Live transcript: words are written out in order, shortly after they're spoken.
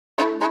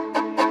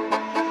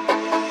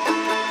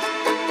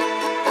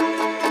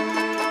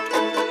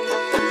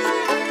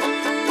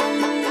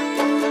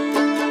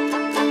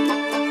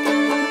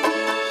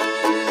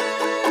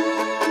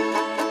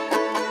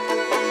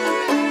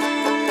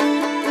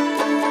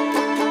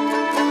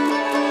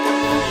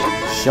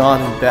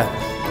Sean and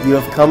Beth, you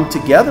have come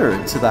together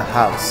to the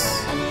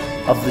house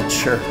of the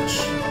church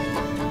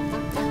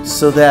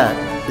so that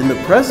in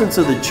the presence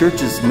of the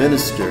church's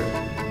minister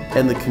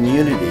and the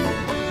community,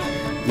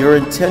 your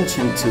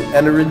intention to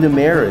enter into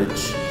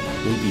marriage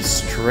may be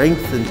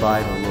strengthened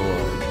by the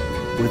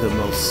Lord with a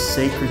most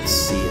sacred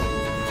seal.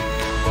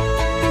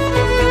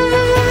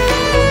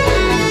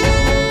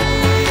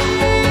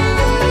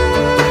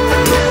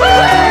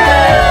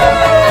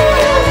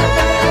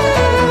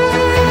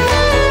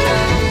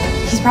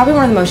 He's probably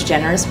one of the most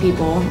generous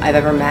people I've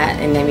ever met,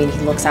 and I mean, he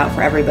looks out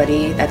for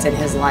everybody that's in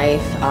his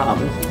life.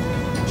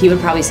 He would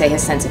probably say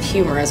his sense of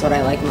humor is what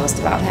I like most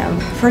about him.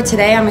 For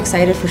today, I'm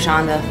excited for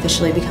Sean to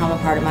officially become a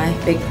part of my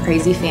big,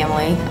 crazy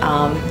family,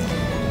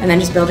 and then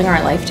just building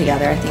our life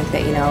together. I think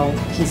that, you know,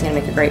 he's gonna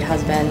make a great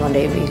husband, one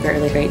day be a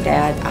really great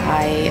dad.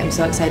 I am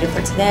so excited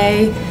for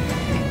today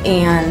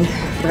and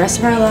the rest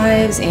of our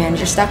lives, and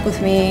you're stuck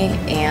with me,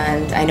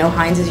 and I know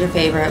Heinz is your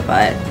favorite,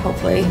 but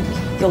hopefully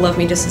you'll love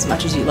me just as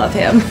much as you love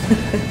him.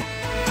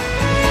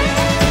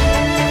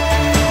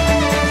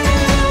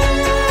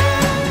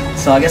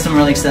 So I guess I'm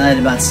really excited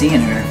about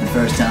seeing her for the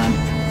first time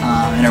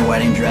in her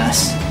wedding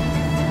dress.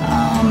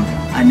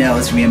 I know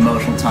it's gonna be an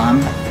emotional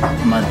time.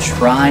 I'm gonna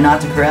try not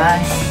to cry.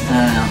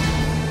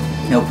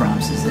 I don't know. No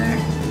promises there.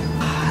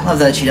 I love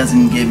that she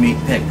doesn't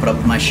put up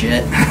with my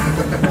shit.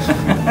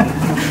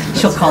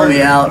 She'll call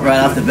me out right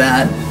off the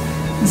bat.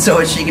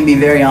 So she can be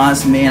very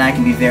honest with me and I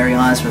can be very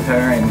honest with her,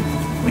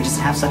 and we just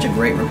have such a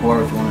great rapport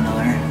with one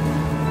another.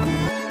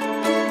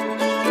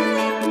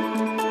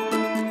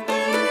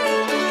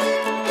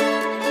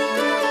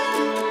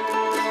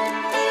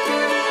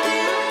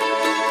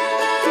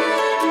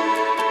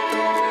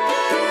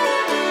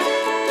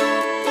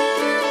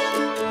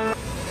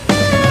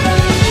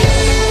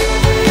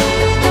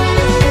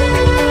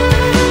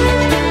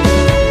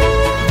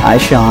 I,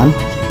 Sean,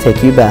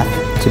 take you, Beth,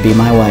 to be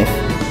my wife.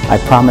 I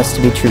promise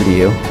to be true to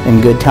you, in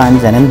good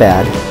times and in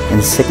bad,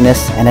 in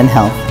sickness and in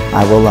health.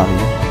 I will love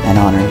you and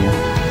honor you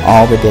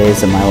all the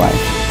days of my life.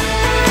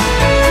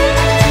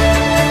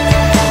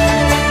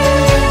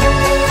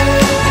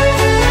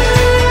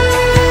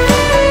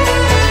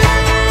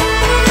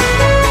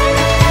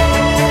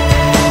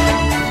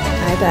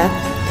 I,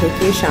 Beth, take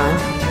you, Sean,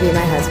 to be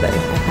my husband.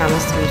 I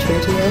promise to be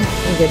true to you,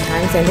 in good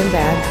times and in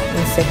bad,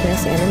 in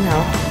sickness and in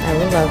health. I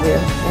will love you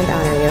and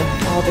honor you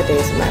all the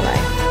days of my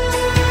life.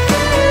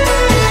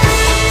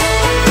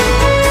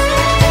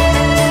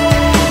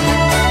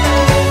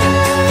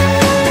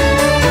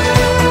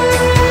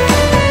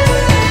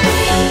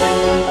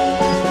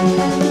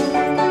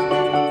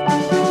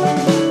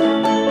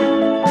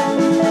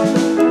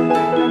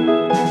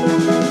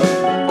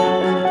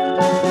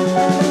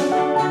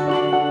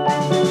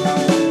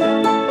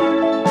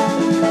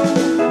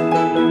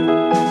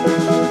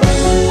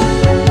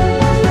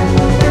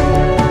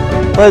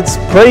 Let's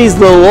praise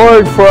the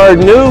Lord for our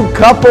new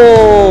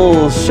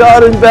couple.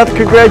 Sean and Beth,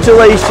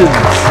 congratulations.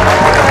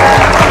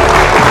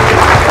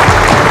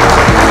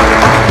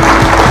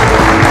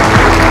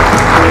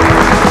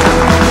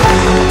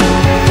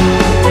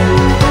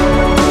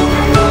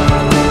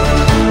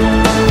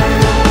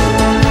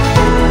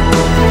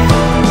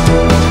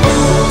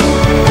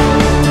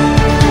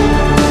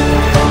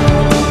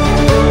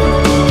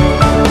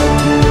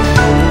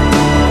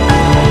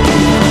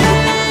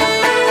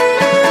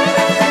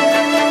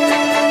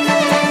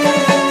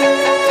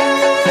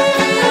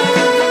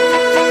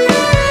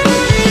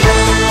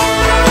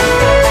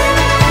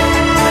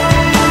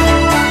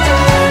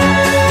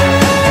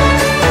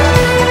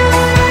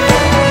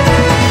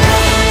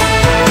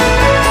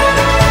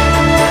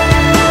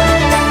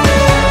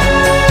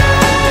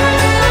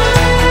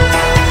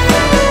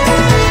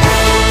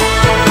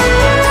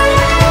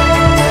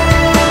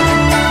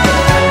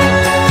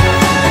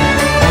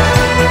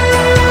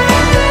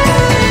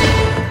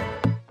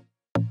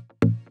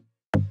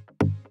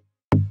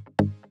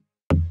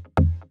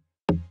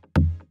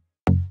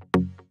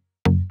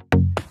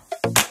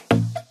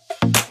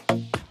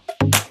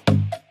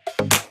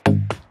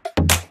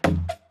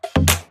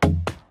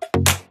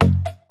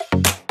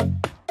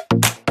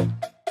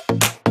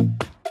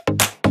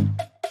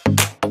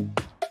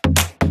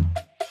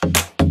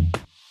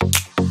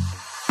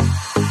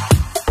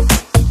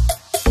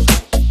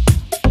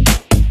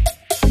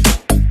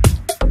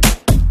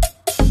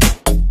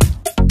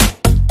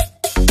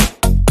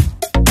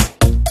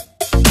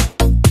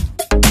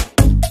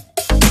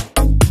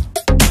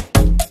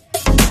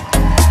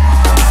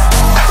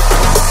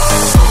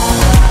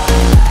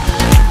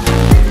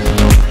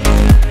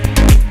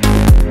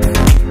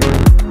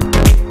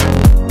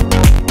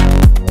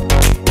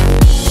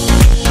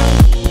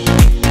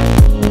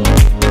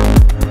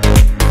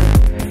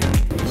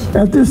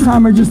 At this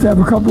time, I just have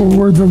a couple of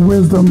words of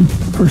wisdom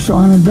for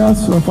Sean and Beth.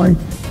 So if I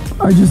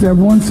just have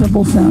one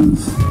simple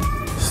sentence: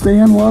 stay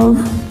in love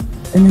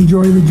and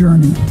enjoy the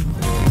journey.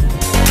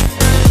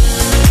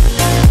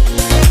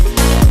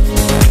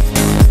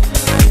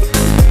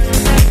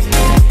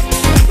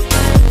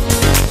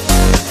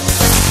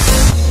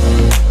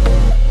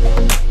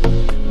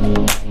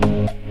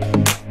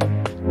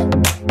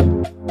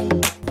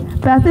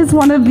 Beth is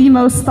one of the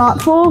most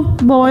thoughtful,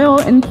 loyal,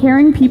 and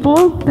caring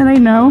people that I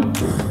know.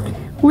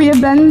 We have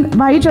been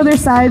by each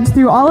other's sides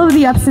through all of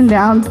the ups and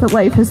downs that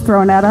life has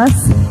thrown at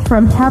us,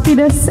 from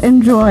happiness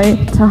and joy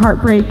to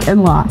heartbreak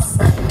and loss.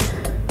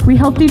 We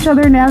helped each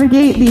other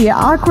navigate the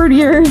awkward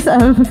years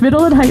of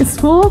middle and high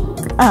school.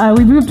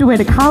 We moved away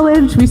to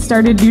college, we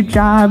started new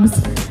jobs,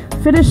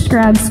 finished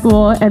grad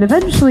school, and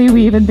eventually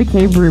we even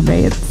became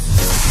roommates.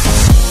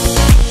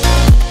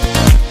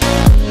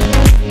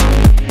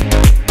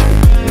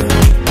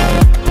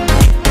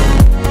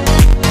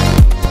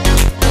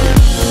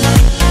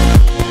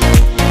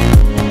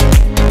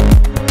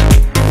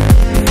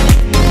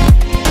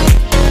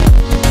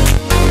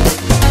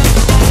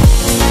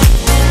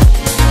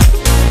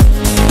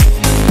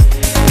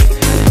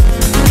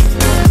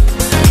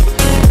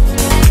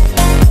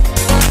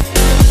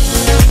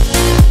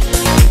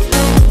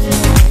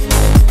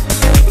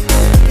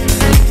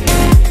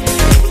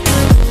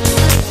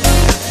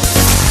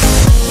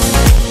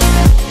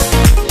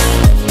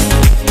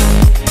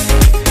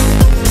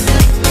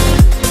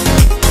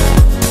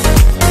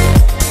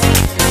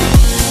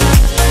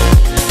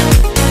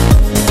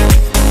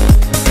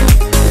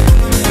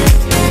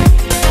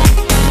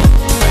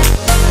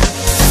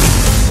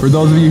 For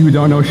those of you who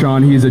don't know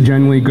Sean, he is a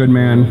genuinely good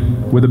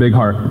man with a big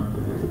heart.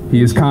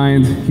 He is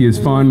kind, he is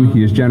fun,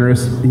 he is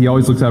generous, he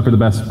always looks out for the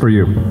best for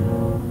you.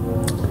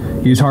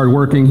 He is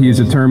hardworking, he is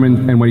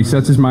determined, and when he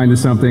sets his mind to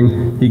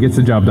something, he gets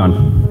the job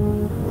done.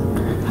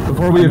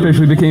 Before we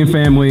officially became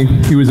family,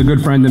 he was a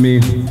good friend to me,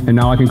 and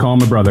now I can call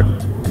him a brother.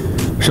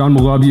 Sean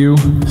will love you,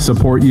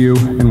 support you,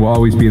 and will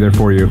always be there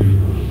for you.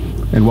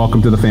 And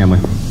welcome to the family.